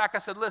trips back. I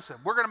said, listen,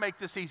 we're going to make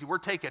this easy. We're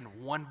taking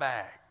 1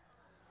 bag.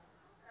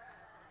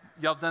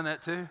 Y'all done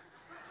that too?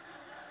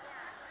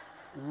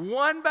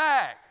 1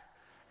 bag.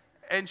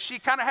 And she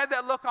kind of had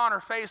that look on her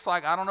face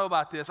like, I don't know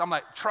about this. I'm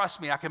like, trust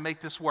me, I can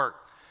make this work.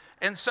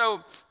 And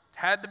so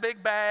had the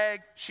big bag.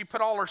 She put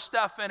all her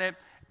stuff in it.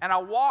 And I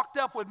walked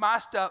up with my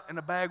stuff, and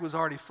the bag was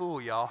already full,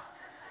 y'all.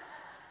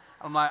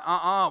 I'm like,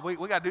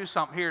 we got to do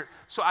something here.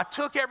 So I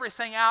took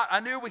everything out. I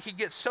knew we could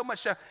get so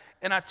much stuff.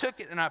 And I took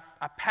it, and I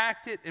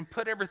packed it and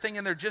put everything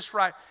in there just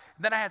right.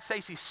 And then I had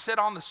Stacey sit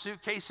on the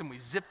suitcase, and we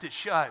zipped it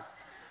shut.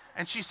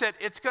 And she said,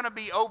 it's going to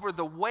be over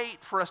the weight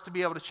for us to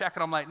be able to check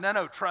it. I'm like,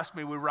 no, trust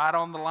me, we're right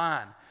on the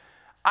line.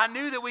 I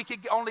knew that we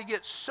could only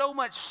get so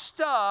much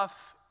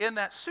stuff in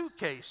that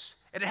suitcase.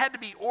 And it had to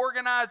be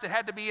organized. It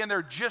had to be in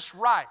there just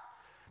right.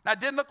 Now, it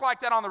didn't look like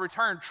that on the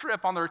return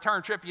trip. On the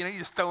return trip, you know, you're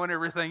just throwing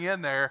everything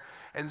in there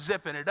and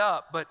zipping it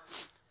up. But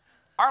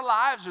our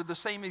lives are the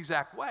same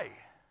exact way.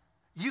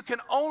 You can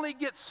only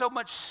get so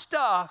much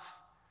stuff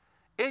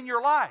in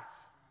your life.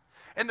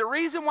 And the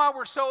reason why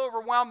we're so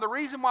overwhelmed, the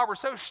reason why we're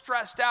so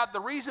stressed out, the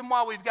reason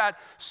why we've got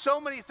so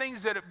many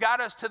things that have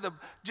got us to the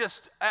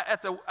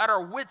at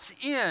our wits'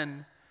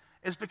 end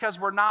is because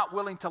we're not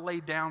willing to lay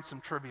down some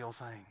trivial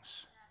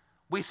things.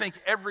 We think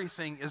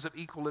everything is of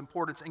equal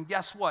importance, and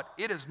guess what?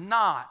 It is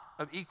not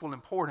of equal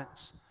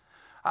importance.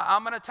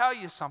 I'm going to tell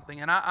you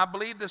something, and I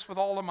believe this with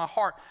all of my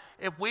heart.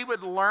 If we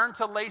would learn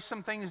to lay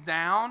some things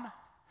down,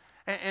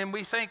 and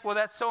we think, well,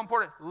 that's so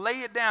important. Lay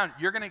it down.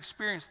 You're going to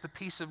experience the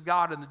peace of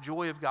God and the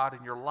joy of God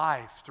in your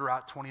life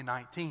throughout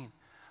 2019.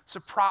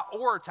 So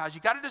prioritize. You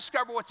got to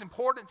discover what's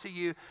important to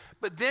you,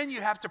 but then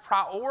you have to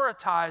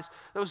prioritize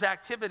those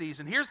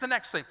activities. And here's the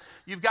next thing.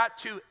 You've got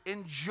to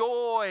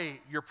enjoy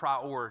your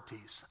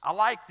priorities. I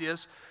like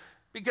this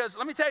because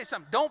let me tell you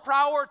something. Don't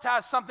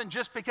prioritize something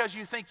just because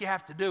you think you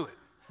have to do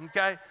it,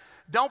 okay?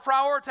 Don't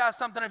prioritize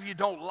something if you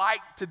don't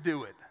like to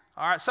do it.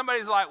 All right,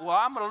 somebody's like, well,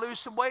 I'm going to lose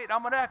some weight.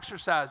 I'm going to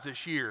exercise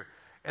this year.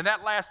 And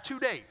that lasts 2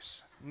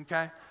 days,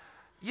 okay?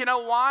 You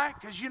know why?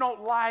 Because you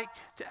don't like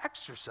to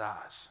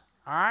exercise,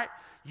 all right?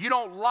 You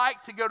don't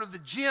like to go to the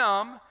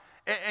gym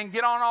and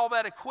get on all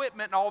that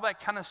equipment and all that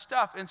kind of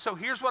stuff. And so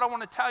here's what I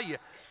want to tell you.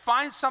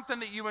 Find something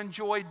that you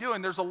enjoy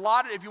doing. There's a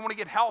lot of, if you want to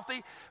get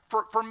healthy,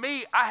 for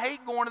me, I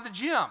hate going to the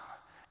gym.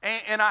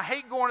 And I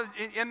hate going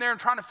in there and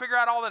trying to figure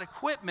out all that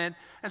equipment.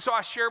 And so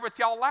I shared with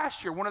y'all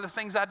last year, one of the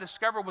things I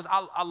discovered was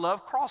I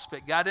love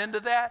CrossFit. Got into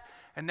that,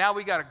 and now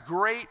we got a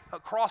great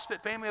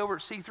CrossFit family over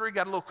at C3.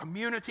 Got a little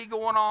community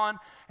going on,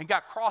 and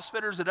got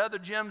CrossFitters at other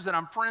gyms that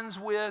I'm friends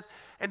with.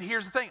 And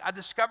here's the thing. I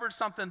discovered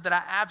something that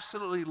I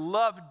absolutely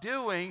love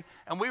doing,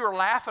 and we were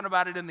laughing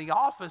about it in the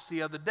office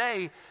the other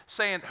day,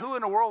 saying, who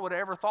in the world would have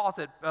ever thought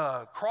that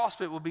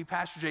CrossFit would be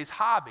Pastor Jay's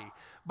hobby?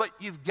 But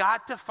you've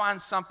got to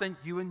find something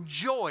you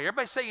enjoy.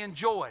 Everybody say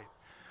enjoy.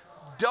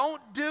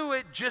 Don't do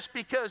it just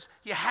because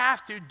you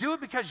have to. Do it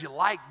because you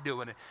like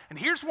doing it. And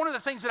here's one of the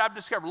things that I've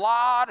discovered. A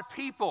lot of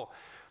people,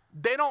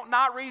 they don't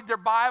not read their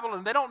Bible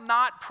and they don't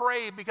not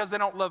pray because they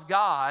don't love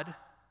God.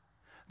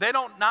 They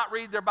don't not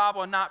read their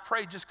Bible and not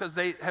pray just because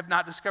they have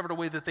not discovered a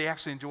way that they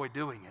actually enjoy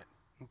doing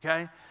it,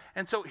 okay?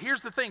 And so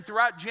here's the thing.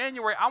 Throughout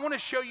January, I want to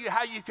show you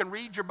how you can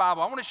read your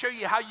Bible. I want to show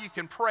you how you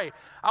can pray.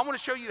 I want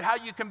to show you how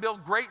you can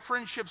build great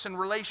friendships and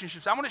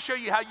relationships. I want to show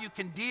you how you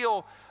can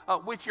deal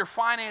with your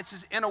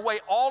finances in a way,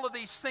 all of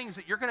these things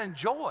that you're going to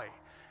enjoy.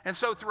 And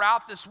so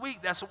throughout this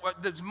week, this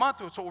month,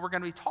 that's what we're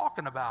going to be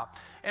talking about.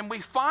 And we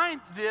find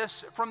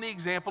this from the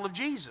example of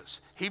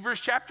Jesus.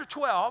 Hebrews chapter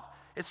 12,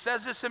 it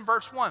says this in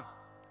verse 1.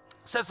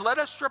 It says, let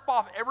us strip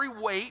off every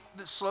weight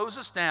that slows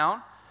us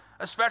down,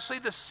 especially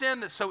the sin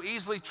that so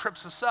easily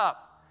trips us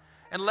up.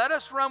 And let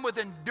us run with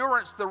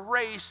endurance the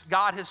race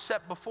God has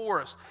set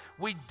before us.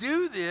 We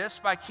do this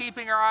by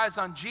keeping our eyes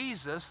on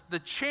Jesus, the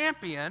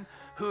champion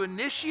who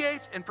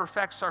initiates and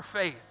perfects our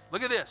faith.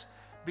 Look at this.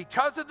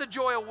 Because of the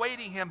joy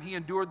awaiting him, he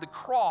endured the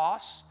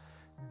cross,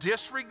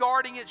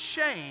 disregarding its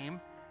shame,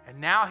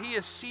 and now he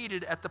is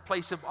seated at the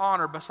place of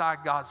honor beside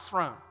God's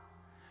throne.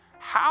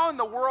 How in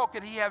the world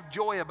could he have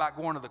joy about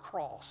going to the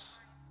cross?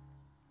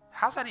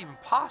 How's that even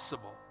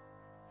possible?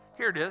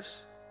 Here it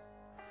is.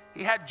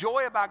 He had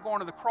joy about going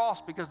to the cross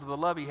because of the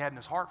love he had in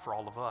his heart for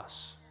all of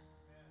us.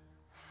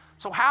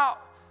 So how,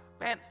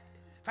 man,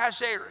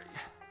 Pastor Jay,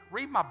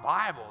 read my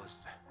Bible.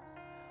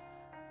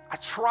 I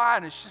try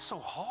and it's just so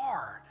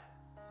hard.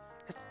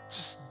 It's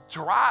just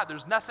dry.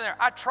 There's nothing there.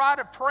 I try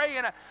to pray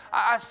and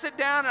I sit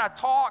down and I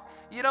talk,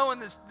 you know,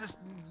 and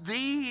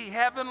the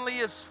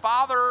heavenliest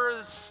Father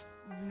is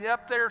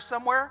up there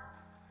somewhere.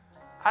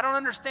 I don't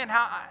understand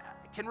how I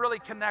can really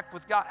connect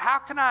with God. How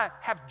can I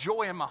have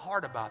joy in my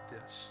heart about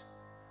this?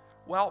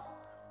 Well,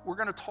 we're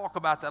going to talk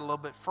about that a little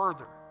bit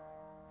further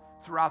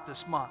throughout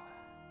this month.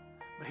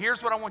 But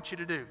here's what I want you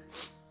to do.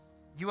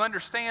 You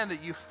understand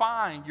that you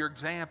find your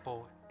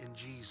example in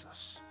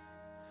Jesus.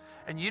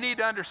 And you need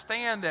to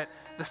understand that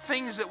the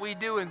things that we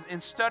do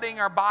in studying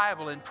our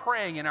Bible and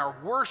praying in our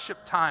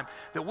worship time,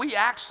 that we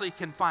actually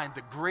can find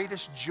the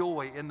greatest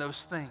joy in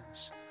those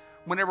things.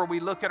 Whenever we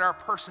look at our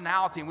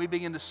personality and we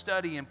begin to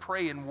study and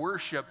pray and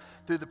worship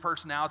through the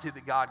personality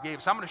that God gave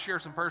us. I'm going to share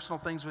some personal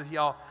things with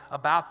y'all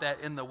about that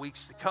in the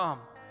weeks to come.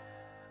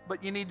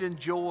 But you need to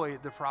enjoy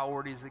the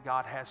priorities that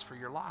God has for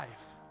your life.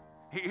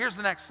 Here's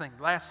the next thing,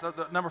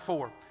 number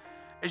 4,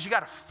 is you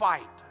got to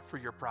fight for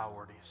your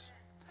priorities.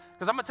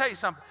 Because I'm going to tell you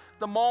something.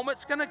 The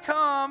moment's going to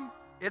come,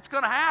 it's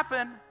going to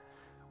happen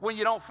when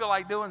you don't feel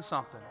like doing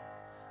something.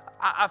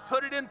 I've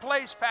put it in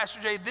place,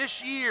 Pastor Jay,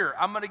 this year.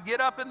 I'm going to get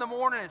up in the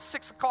morning at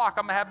 6 o'clock.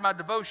 I'm going to have my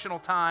devotional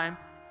time.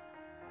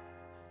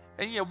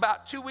 And, you know,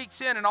 about 2 weeks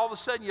in, and all of a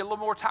sudden you're a little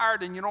more tired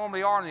than you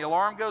normally are, and the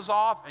alarm goes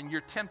off, and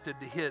you're tempted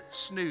to hit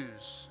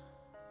snooze,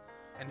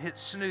 and hit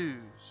snooze,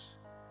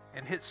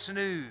 and hit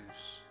snooze,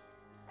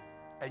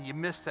 and you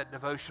miss that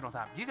devotional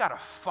time. You got to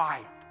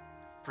fight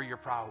for your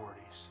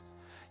priorities.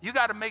 You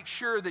got to make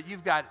sure that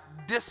you've got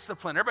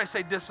discipline. Everybody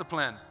say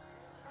discipline.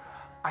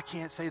 I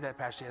can't say that,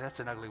 Pastor Jay. That's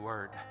an ugly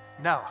word.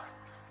 No.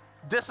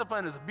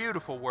 Discipline is a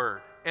beautiful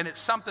word, and it's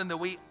something that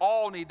we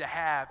all need to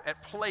have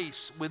at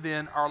place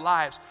within our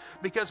lives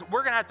because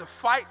we're going to have to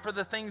fight for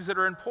the things that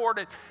are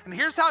important. And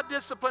here's how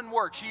discipline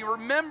works. You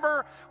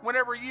remember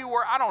whenever you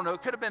were, I don't know,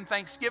 it could have been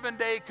Thanksgiving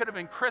Day, it could have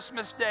been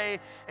Christmas Day,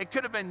 it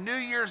could have been New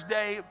Year's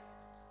Day,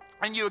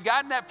 and you had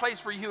gotten that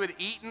place where you had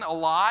eaten a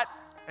lot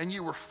and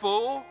you were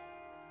full,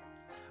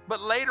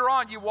 but later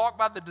on you walked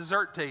by the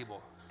dessert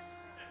table.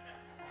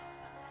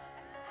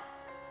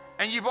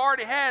 And you've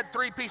already had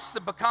 3 pieces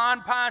of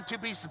pecan pie and 2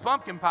 pieces of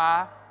pumpkin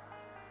pie.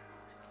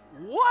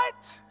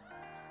 What?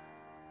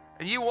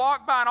 And you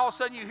walk by and all of a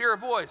sudden you hear a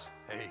voice,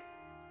 hey.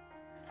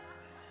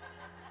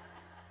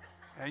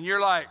 And you're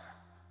like,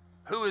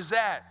 who is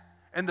that?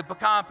 And the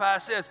pecan pie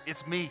says,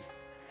 it's me.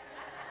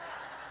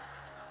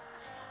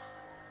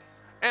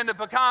 And the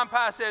pecan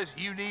pie says,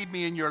 you need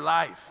me in your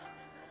life.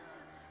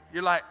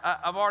 You're like,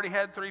 I've already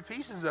had 3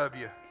 pieces of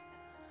you.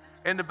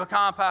 And the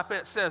pecan pie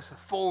says,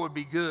 4 would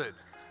be good.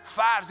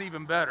 5's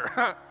even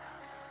better.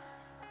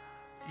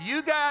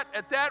 You got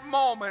at that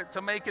moment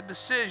to make a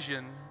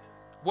decision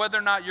whether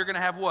or not you're going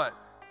to have what?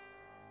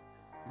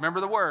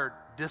 Remember the word,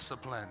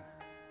 discipline.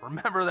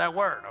 Remember that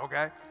word,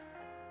 okay?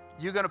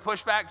 You're going to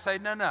push back and say,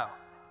 no.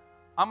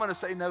 I'm going to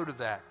say no to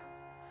that.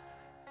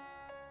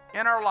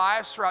 In our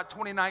lives throughout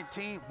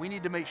 2019, we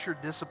need to make sure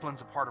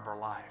discipline's a part of our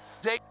life.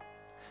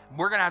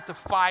 We're going to have to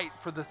fight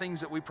for the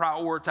things that we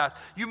prioritize.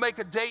 You make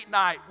a date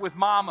night with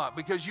mama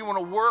because you want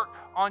to work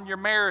on your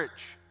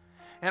marriage.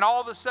 And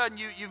all of a sudden,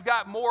 you've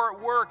got more at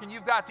work, and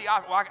you've got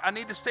I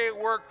need to stay at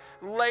work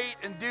late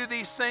and do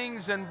these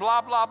things and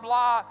blah, blah,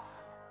 blah.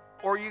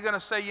 Or are you going to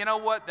say, you know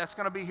what, that's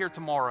going to be here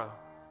tomorrow.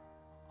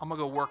 I'm going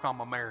to go work on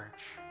my marriage.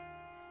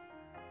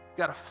 You've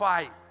got to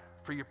fight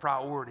for your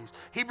priorities.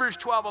 Hebrews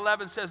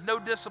 12:11 says, no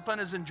discipline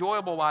is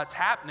enjoyable while it's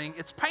happening.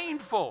 It's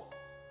painful.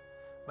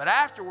 But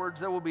afterwards,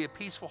 there will be a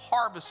peaceful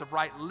harvest of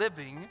right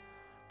living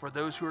for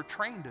those who are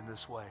trained in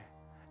this way.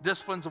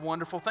 Discipline's a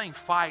wonderful thing.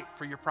 Fight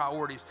for your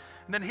priorities.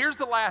 And then here's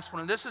the last one,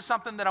 and this is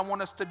something that I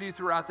want us to do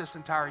throughout this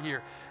entire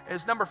year.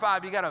 Is number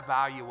 5, you got to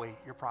evaluate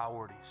your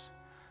priorities.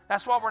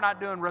 That's why we're not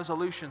doing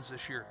resolutions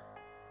this year.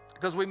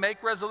 Because we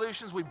make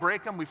resolutions, we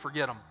break them, we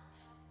forget them.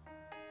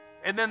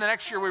 And then the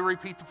next year we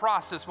repeat the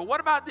process. But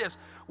what about this?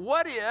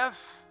 What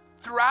if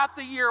throughout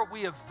the year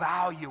we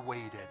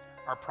evaluated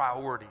our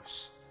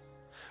priorities?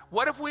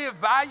 What if we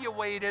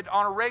evaluated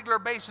on a regular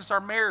basis our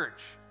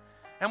marriage?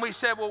 And we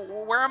said, well,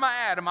 where am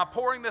I at? Am I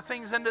pouring the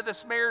things into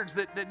this marriage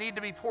that need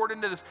to be poured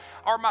into this?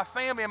 Or my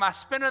family, am I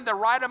spending the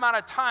right amount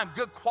of time,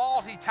 good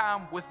quality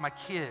time with my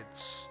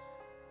kids?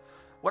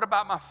 What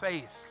about my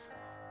faith?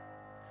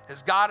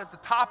 Is God at the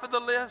top of the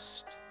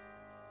list?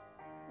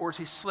 Or has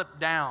he slipped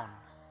down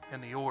in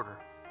the order?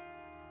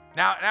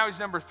 Now he's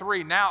number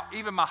 3. Now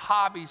even my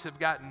hobbies have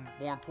gotten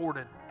more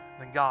important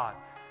than God.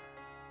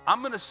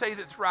 I'm going to say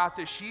that throughout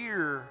this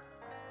year,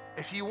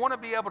 if you want to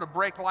be able to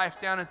break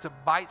life down into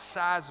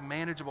bite-sized,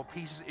 manageable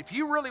pieces, if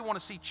you really want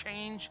to see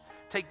change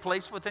take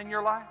place within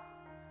your life,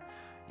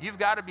 you've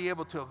got to be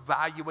able to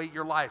evaluate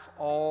your life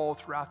all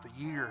throughout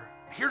the year.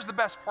 Here's the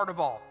best part of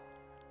all.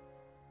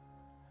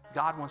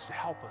 God wants to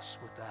help us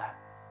with that.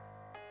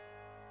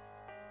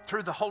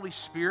 Through the Holy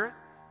Spirit,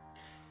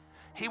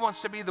 he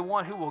wants to be the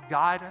one who will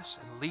guide us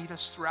and lead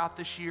us throughout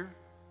this year.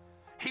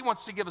 He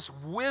wants to give us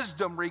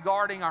wisdom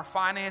regarding our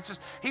finances.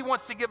 He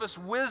wants to give us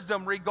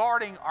wisdom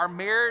regarding our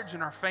marriage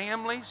and our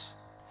families.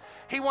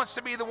 He wants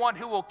to be the one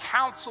who will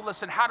counsel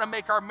us in how to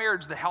make our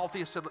marriage the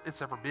healthiest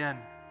it's ever been.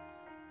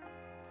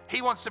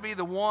 He wants to be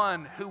the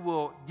one who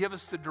will give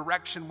us the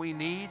direction we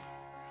need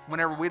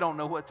whenever we don't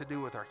know what to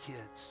do with our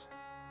kids.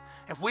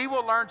 If we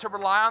will learn to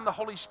rely on the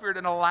Holy Spirit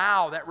and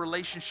allow that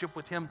relationship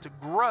with him to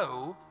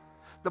grow,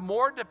 the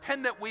more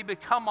dependent we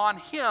become on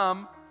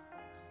him,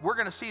 we're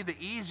going to see the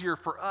easier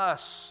for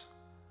us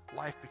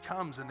life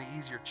becomes and the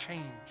easier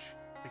change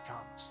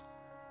becomes.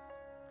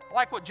 I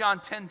like what John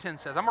 10:10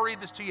 says. I'm going to read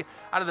this to you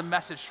out of the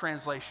Message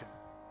translation.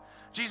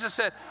 Jesus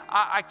said,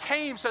 I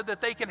came so that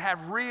they can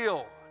have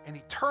real and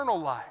eternal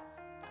life.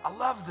 I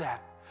love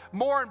that.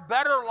 More and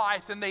better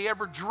life than they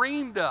ever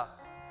dreamed of.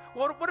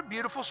 What a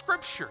beautiful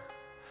scripture.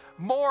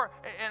 More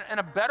and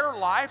a better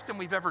life than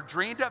we've ever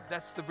dreamed of.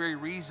 That's the very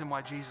reason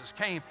why Jesus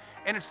came.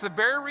 And it's the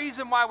very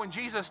reason why when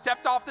Jesus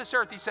stepped off this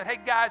earth, he said, hey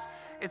guys,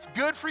 it's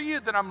good for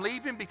you that I'm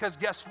leaving, because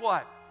guess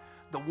what?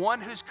 The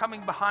one who's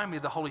coming behind me,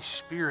 the Holy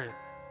Spirit,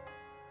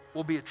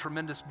 will be a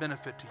tremendous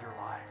benefit to your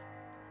life.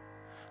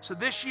 So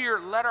this year,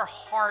 let our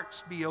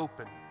hearts be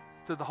open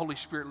to the Holy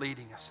Spirit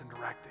leading us and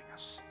directing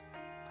us.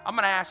 I'm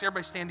going to ask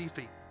everybody stand to your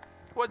feet.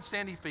 Go ahead and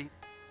stand to your feet.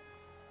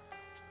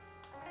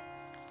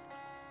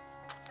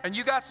 And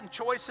you got some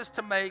choices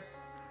to make,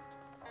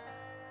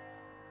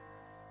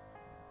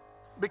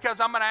 because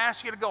I'm going to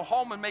ask you to go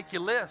home and make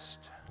your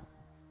list.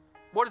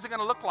 What is it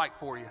going to look like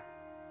for you?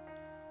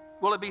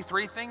 Will it be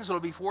 3 things? Will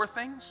it be 4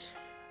 things?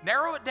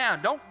 Narrow it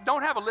down.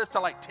 Don't have a list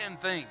of like 10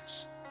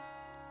 things.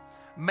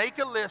 Make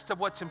a list of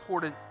what's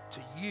important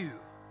to you.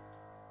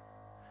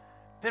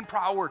 Then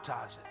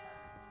prioritize it.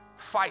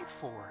 Fight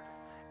for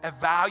it.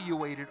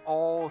 Evaluate it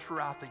all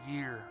throughout the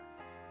year.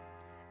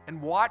 And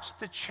watch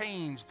the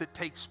change that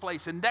takes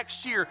place. And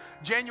next year,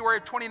 January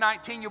of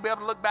 2019, you'll be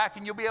able to look back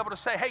and you'll be able to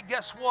say, hey,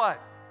 guess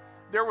what?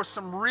 There was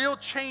some real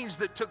change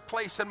that took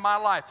place in my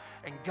life.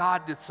 And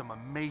God did some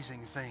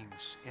amazing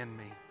things in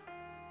me.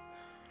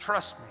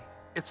 Trust me,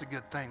 it's a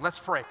good thing. Let's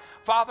pray.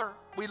 Father,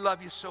 we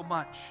love you so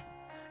much.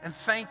 And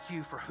thank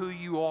you for who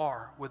you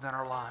are within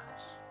our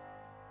lives.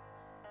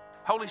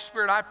 Holy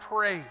Spirit, I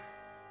pray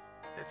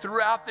that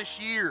throughout this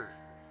year,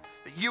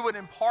 that you would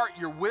impart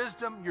your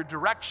wisdom, your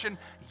direction.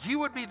 You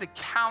would be the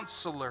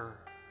counselor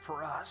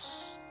for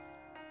us.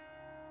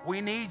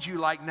 We need you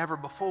like never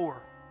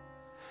before.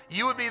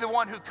 You would be the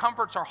one who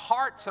comforts our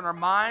hearts and our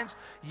minds.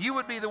 You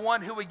would be the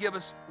one who would give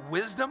us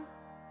wisdom.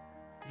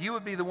 You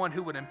would be the one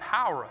who would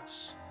empower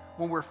us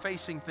when we're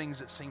facing things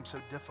that seem so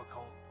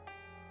difficult.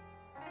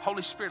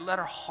 Holy Spirit, let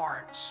our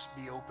hearts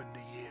be open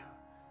to you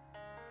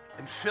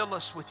and fill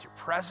us with your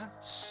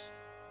presence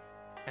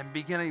and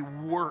begin a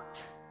work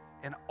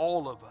in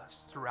all of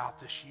us throughout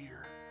this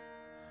year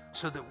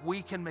so that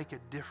we can make a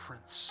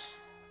difference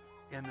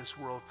in this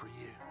world for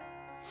you.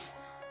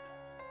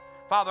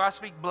 Father, I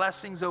speak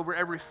blessings over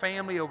every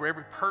family, over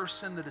every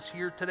person that is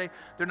here today.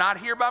 They're not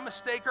here by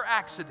mistake or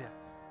accident.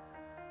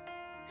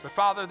 But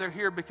Father, they're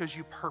here because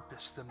you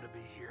purposed them to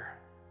be here.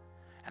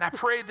 And I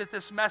pray that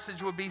this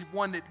message would be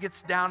one that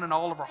gets down in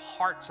all of our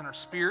hearts and our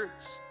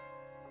spirits.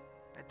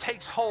 It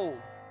takes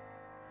hold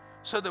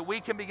so that we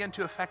can begin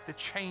to affect the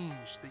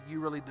change that you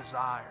really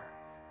desire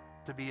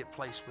to be at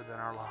place within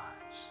our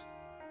lives.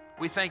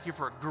 We thank you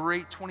for a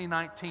great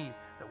 2019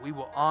 that we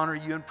will honor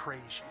you and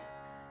praise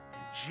you.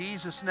 In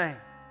Jesus' name.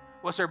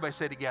 What's everybody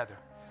say together?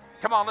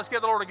 Come on, let's give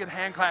the Lord a good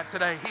hand clap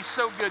today. He's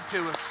so good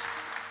to us.